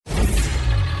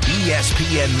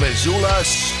ESPN Missoula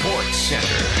Sports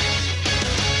Center.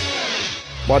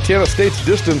 Montana State's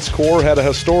distance corps had a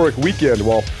historic weekend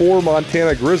while 4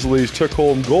 Montana Grizzlies took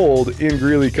home gold in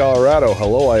Greeley, Colorado.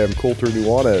 Hello, I am Colter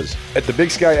Nuanez. At the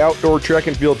Big Sky Outdoor Track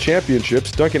and Field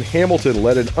Championships, Duncan Hamilton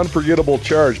led an unforgettable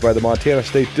charge by the Montana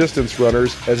State distance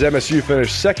runners as MSU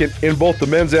finished second in both the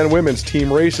men's and women's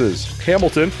team races.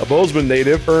 Hamilton, a Bozeman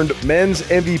native, earned men's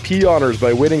MVP honors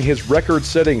by winning his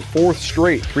record-setting 4th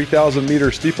straight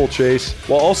 3,000-meter steeplechase,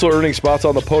 while also earning spots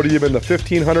on the podium in the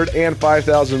 1,500 and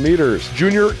 5,000 meters.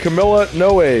 Junior Camilla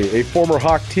Noe, a former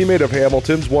Hawk teammate of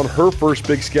Hamilton's, won her first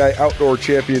Big Sky Outdoor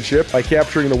Championship by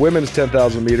capturing the women's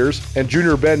 10,000 meters, and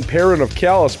junior Ben Perrin of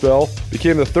Kalispell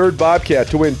became the 3rd Bobcat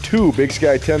to win 2 Big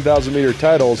Sky 10,000 meter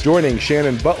titles, joining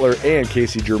Shannon Butler and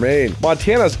Casey Germain.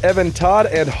 Montana's Evan Todd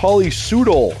and Holly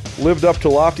Sudol lived up to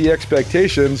lofty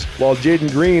expectations, while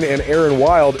Jaden Green and Aaron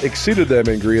Wild exceeded them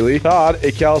in Greeley. Todd,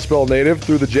 a Kalispell native,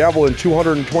 threw the javelin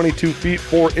 222 feet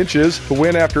 4 inches to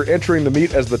win after entering the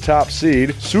meet as the top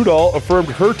seed. Sudol affirmed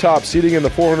her top seeding in the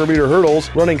 400-meter hurdles,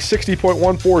 running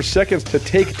 60.14 seconds to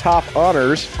take top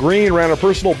honors. Green ran a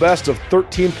personal best of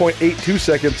 13.82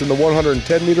 seconds in the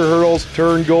 110-meter hurdles to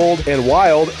earn gold, and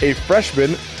Wild, a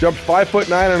freshman, jumped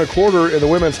 5'9" and a quarter in the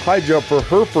women's high jump for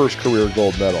her first career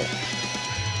gold medal.